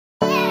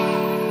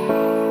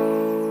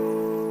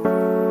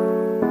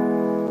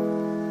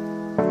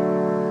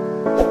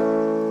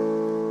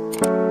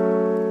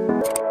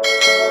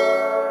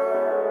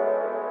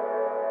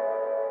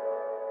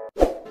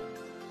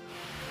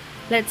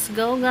Let's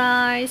go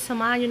guys!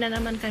 Samahan nyo na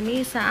naman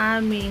kami sa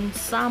aming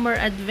summer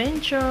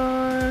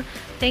adventure.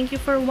 Thank you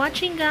for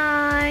watching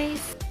guys!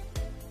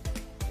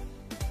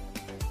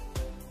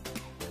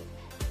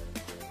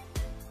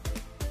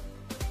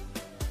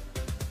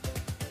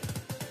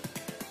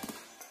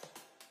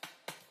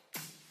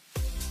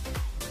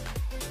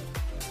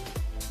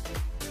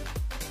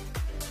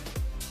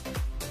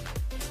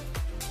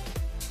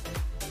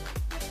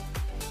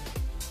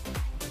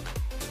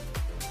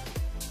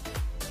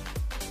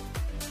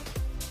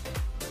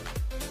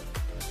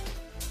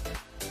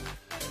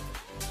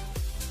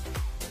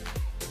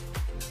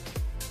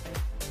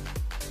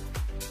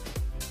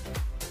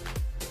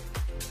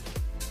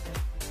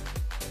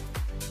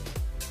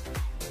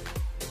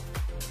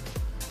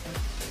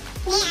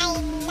 Ni ay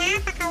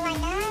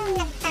napakawalang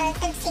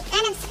nagtaltagsika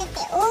ng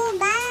sakit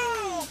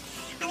ubad.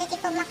 Ang iti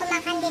po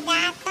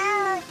makumakandidato.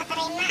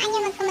 Pakarimaan niya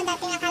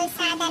magkumadati nga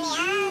kalsada ni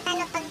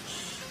Tano pag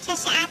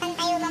sasyaatan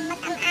tayo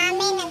mamat ang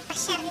amin.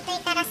 Nagpasyar dito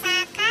ay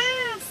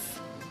Karasakas.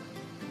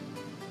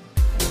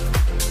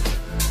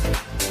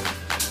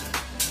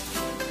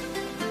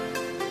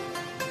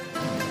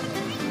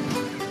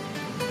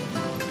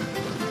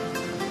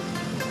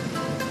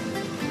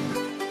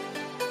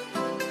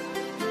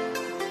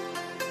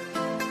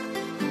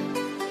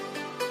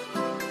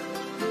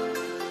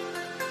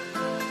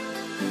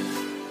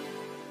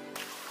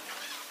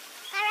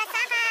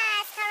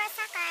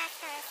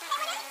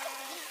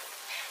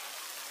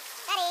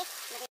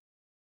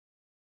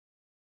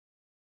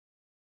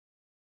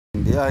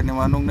 Hindi ni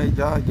manong na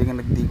iya, jangan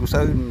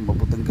nagtigusan,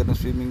 mabutang ka ng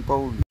swimming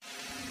pool.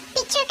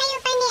 Picture kayo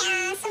pa ni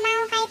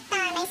sumaw kay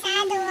to, may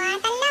sado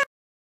talo.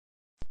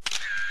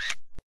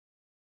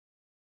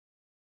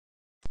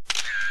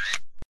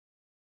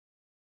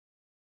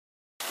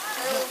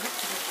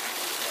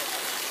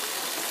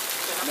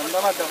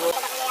 Namdamat ako.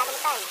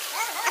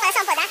 Ako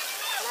saan po na?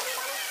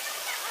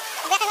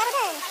 Biya ka nga po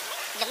dun.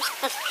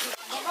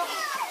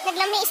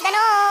 Naglami isda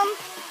nom.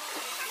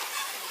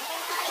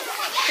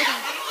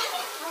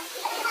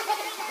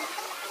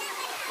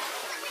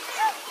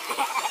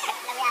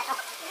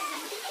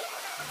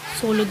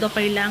 Sulod na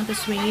pay lang sa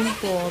swimming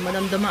pool.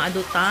 Madamdama ado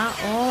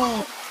tao.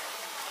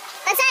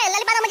 Tansay,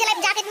 lalipan naman yung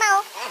life jacket mo.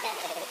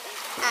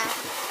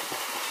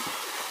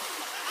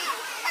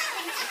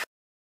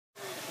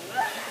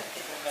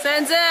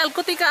 Senzel,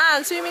 kuti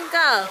ka swimming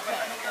ka.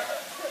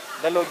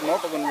 Dalog mo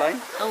pag online?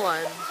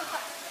 Awan.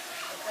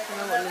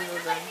 Awan mo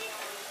lang.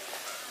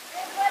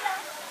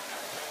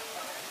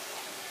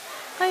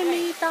 Kay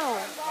may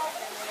tao.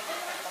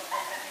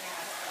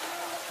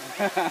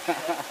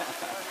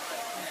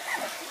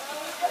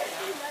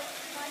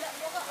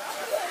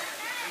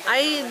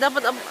 Ay,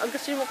 dapat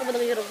kasi mo ko ba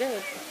nagyarog eh.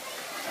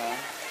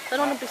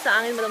 Tanong nang pisa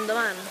angin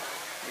madamdaman.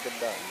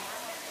 Ganda.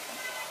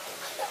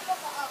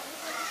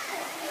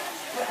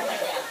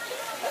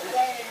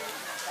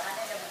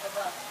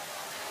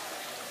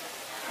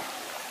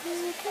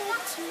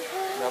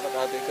 Dapat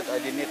ato ikot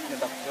adinit na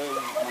takbo.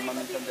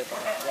 Mamaminsan tayo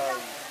pakasway.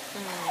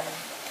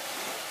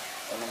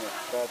 Ano mo?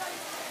 Kat.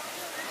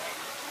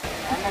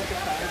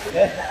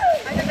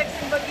 Ay,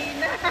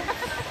 nagsimbagina.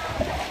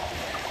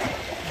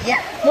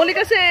 Muli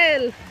ka,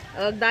 Sel.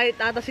 Diet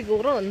ata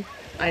siguro.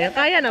 Ay,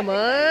 kaya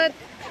naman.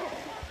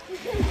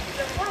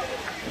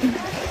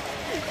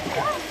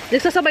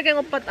 Nagsasabay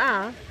kayong upat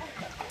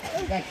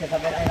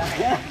Nagsasabay ay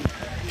lang.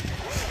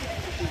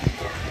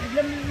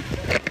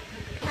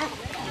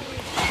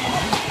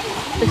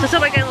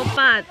 Nagsasabay kayong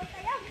upat.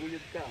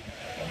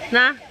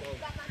 Na?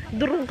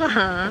 Durong ka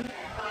ha?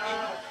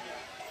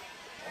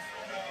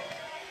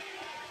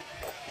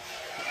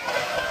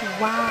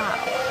 Wow.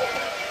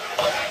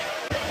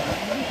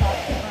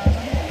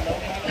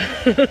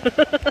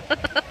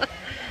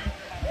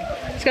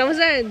 Kamu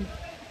Sen?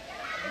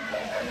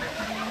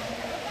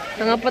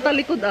 Tanga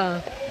patalikod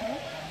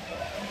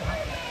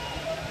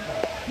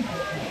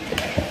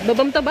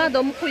Babam taba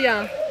daw mo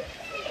kuya.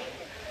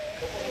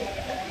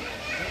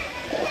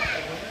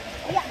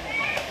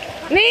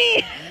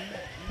 Ni!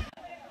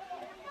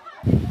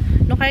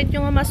 No kahit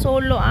yung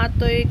masolo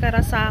atoy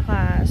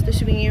Karasakas to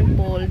swimming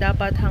pool,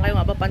 dapat hangay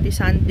nga papanti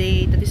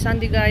Sunday. Tati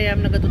Sunday gayam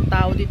nagadong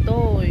tao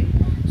dito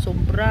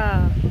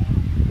sobra.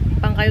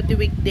 Pang kayo ti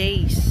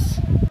weekdays.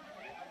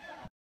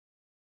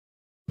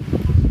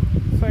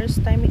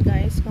 First time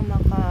guys kung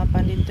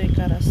makapanlitoy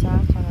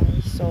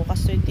Karasakas. So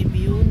kastoy ti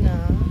view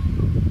na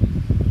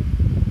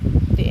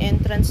ti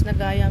entrance na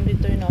gayam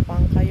dito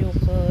pang kayo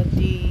ka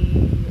ti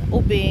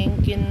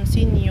ubing kin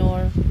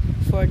senior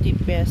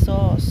 40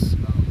 pesos.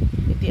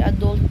 Iti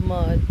adult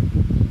mod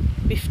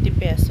 50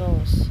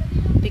 pesos.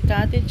 Ti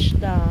cottage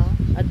da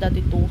adda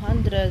ti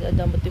 200,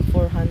 adda mo ti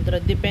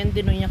 400.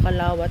 Depende no niya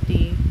kalawa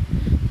ti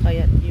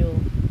kayat yo.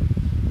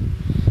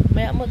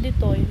 Maya mo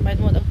dito, may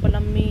mo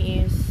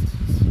agpalami is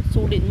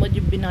sulit mo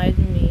yung binayad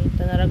mi.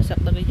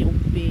 Tanaragsak na yung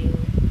ubing.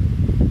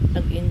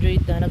 Nag-enjoy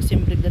ta,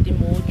 nagsimplig na ti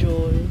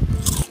module.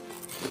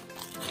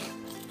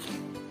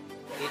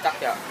 Itak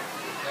ya.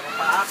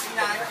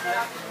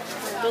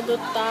 Dudot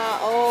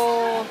tao.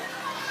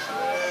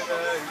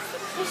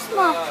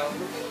 Isma.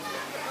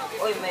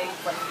 Oy, may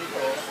pan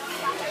dito.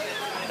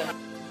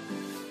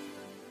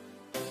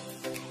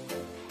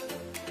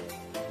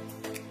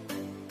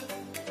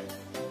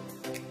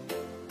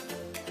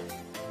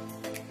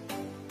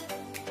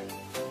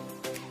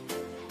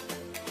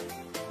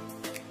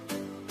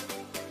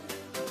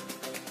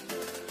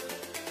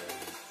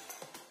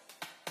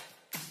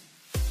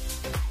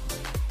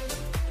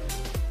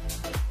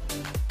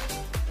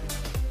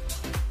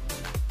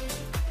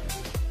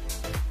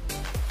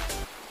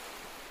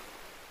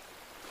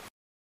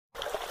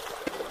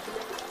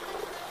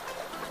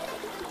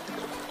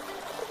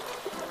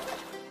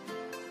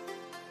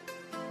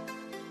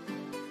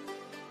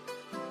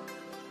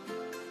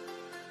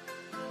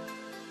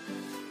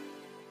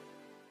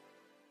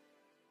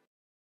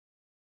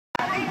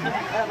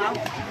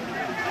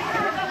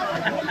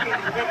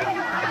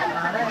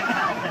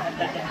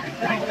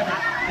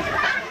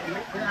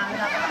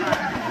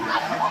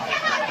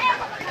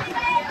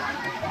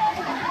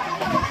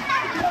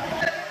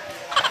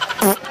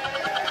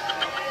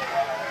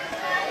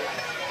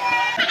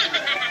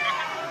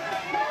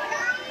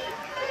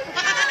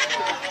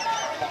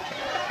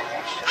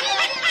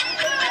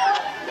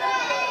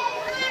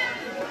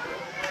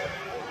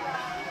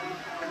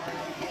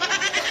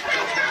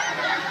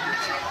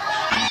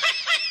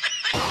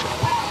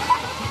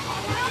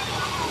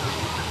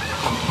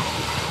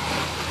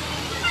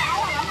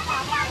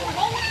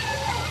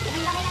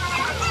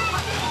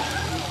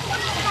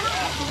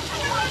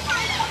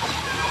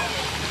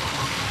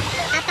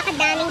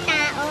 Napakadaming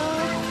tao.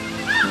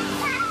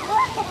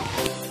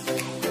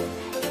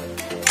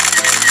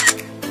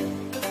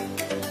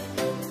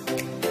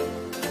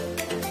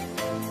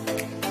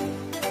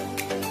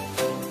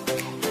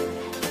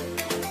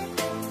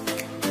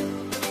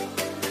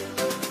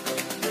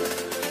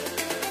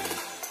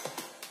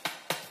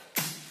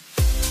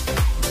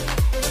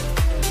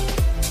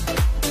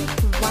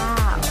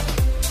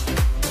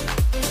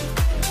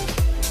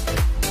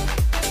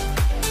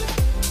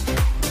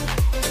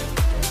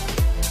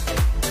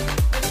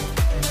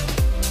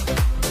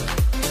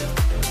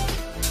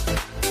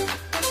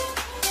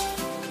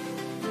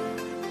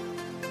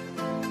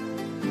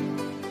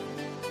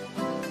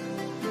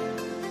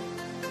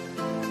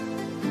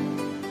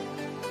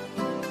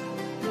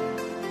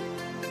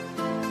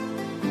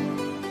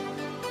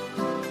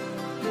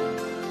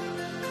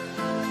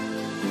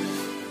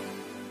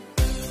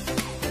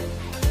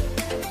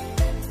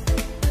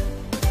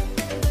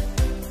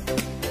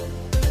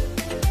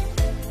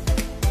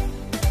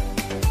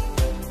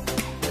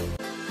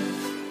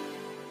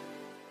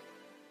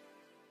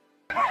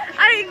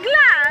 Ay,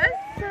 glass!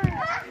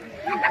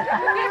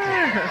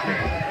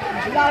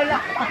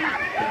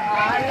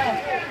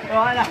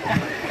 Wala.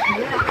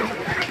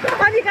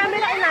 Di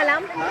camera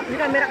inalam? Di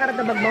camera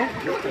karatabag mo?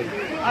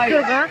 Ay,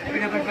 Sure ka?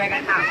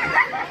 pinapagpagan na.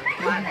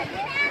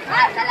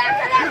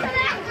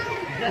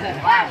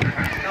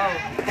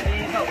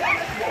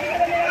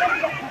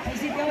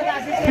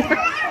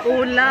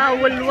 Ula,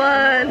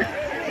 walwal.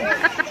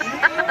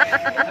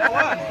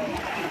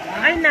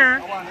 Ay na.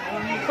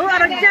 Oh,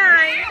 arag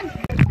dyan.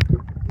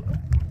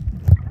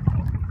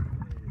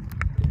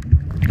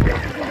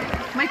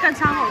 May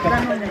kansaho.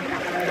 Ganun.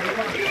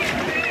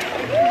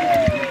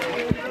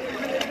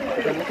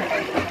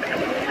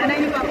 Ano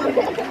yung papa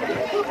mo?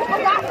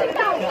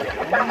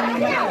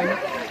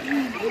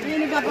 Ano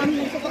yung papa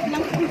mo? Sukot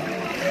lang.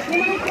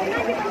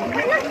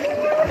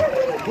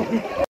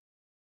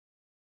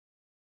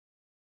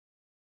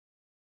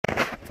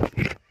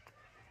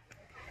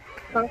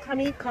 Pang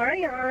kami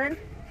Korean.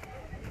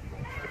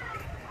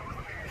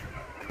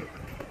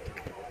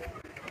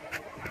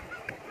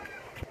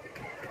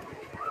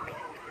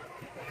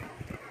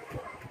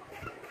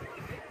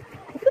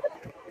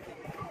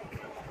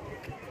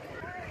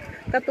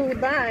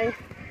 Katuday.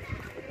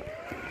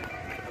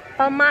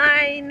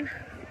 Pamain.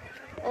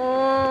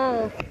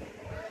 Oh.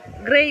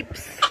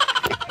 Grapes.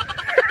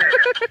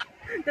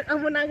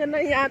 Nakamunagan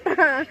na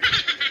yata.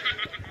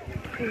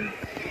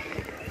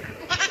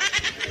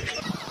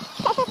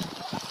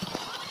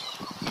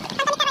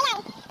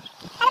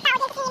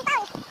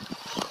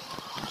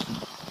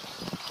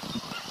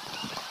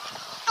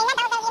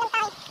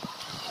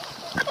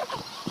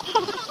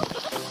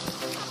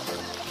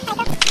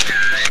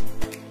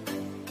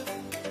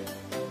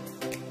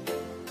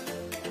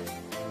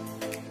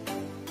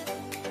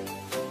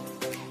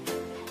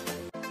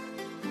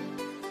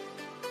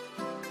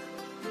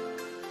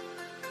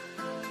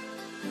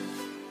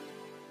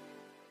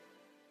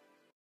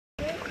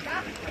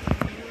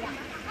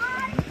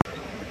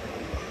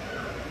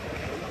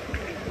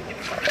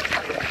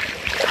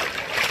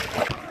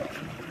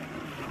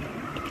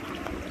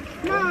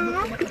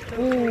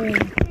 Oh.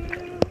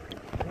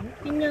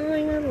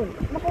 Tinyangay nga ron.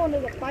 Naku,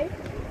 nagakpay?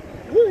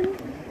 Yun.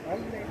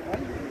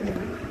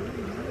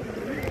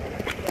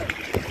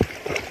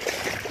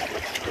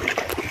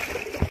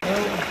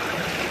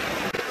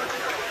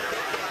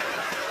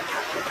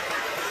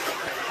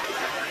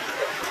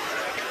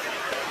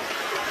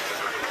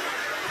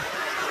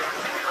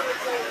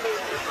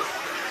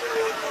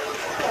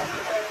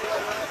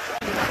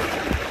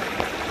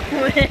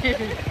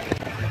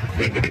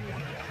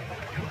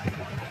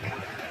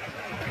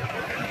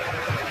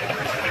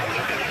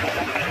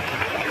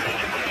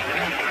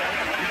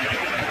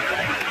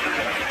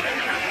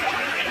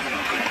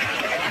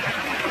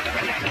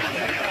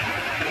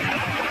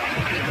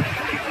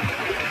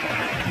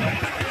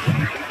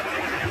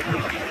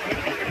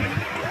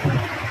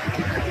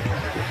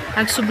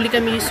 Nagsubli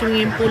kami yung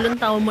swimming pool ng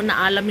tao mo na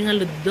alam nga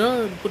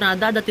ludag.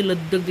 Kunada dati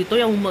ludag dito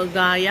yung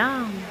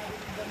magayang.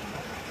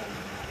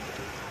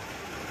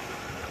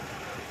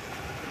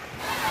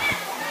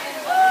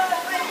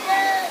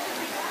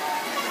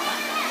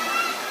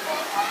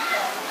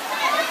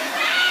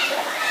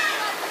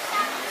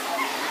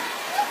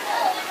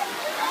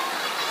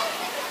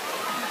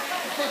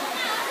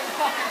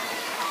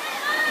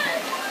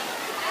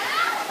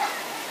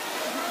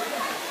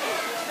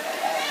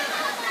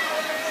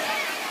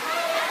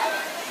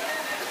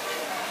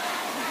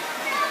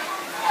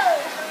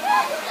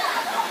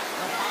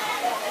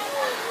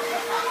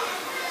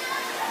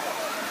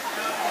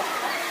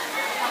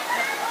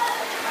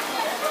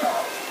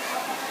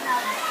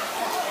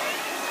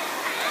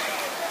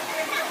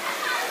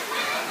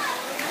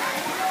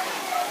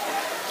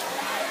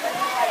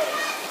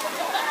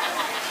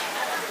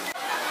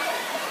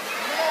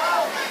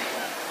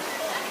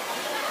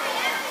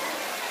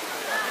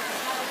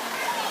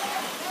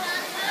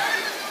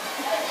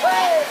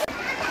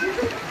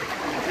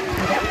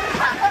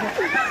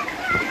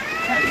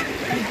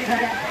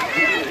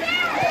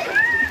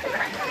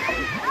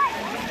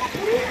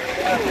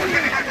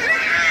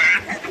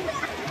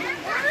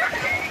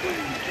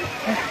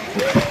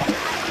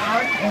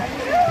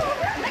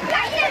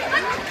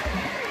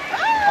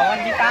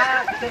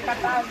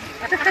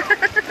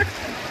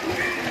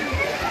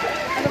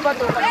 Ano ba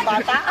ito? Pang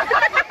bata?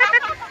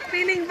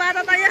 Feeling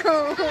bata tayo.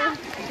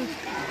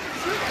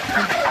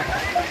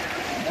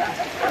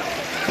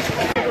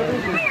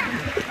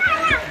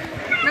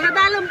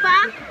 Nakadalam pa?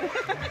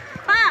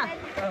 Pa?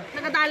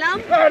 Nakadalam?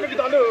 Ah,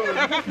 nagkitalo!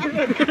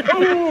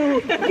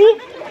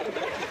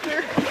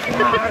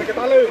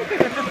 Nagkitalo!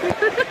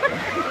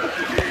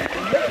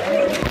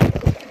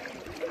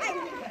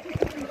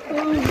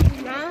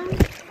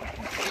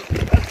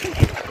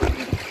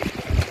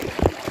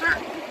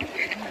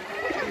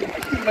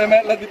 May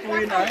lagi po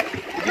yun ah.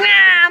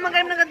 Nga!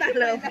 Magayang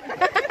nakadalam.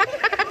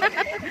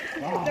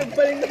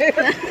 Nagpaling na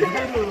yun.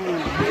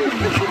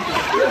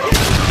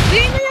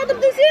 Hindi na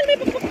yatag din siya. May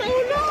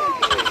papagtaulo.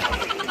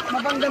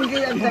 Mabanggang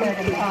gayang sa mga.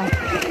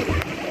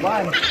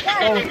 1,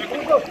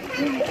 2, go!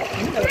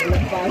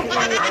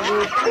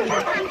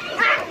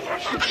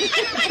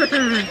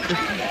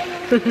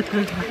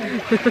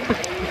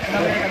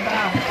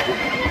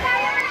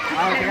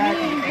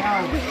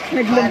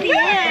 Naglumpi.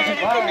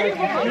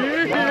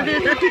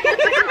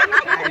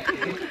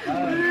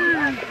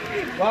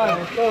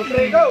 1, 2,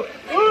 3, go!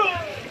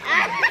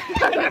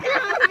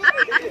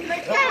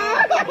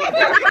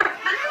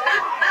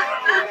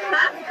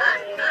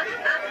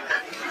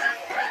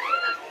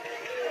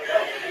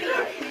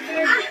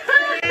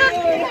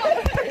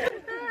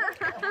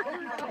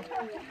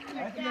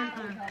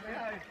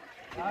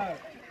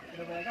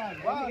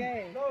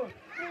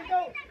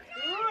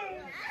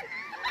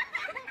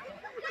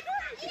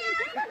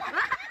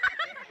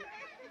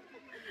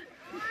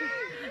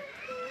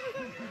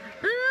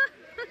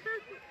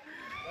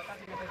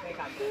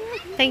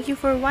 Thank you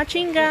for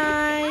watching,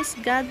 guys.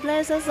 God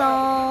bless us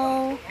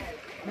all.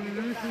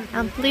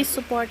 And please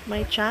support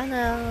my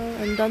channel.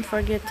 And don't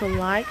forget to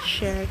like,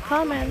 share,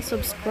 comment,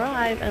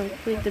 subscribe, and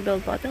click the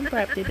bell button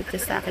para updated ka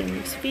sa aking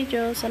next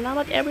video.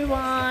 Salamat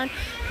everyone.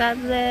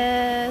 God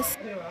bless.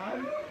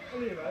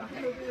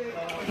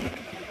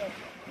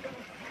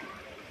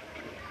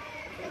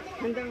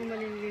 Hanggang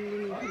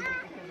malilinisin.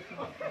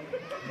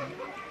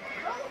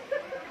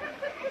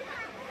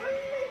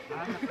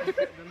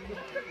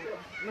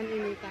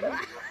 Maninitan.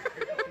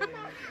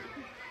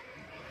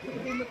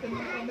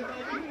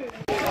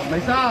 May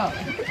isa!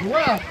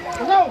 Dua!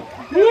 Go!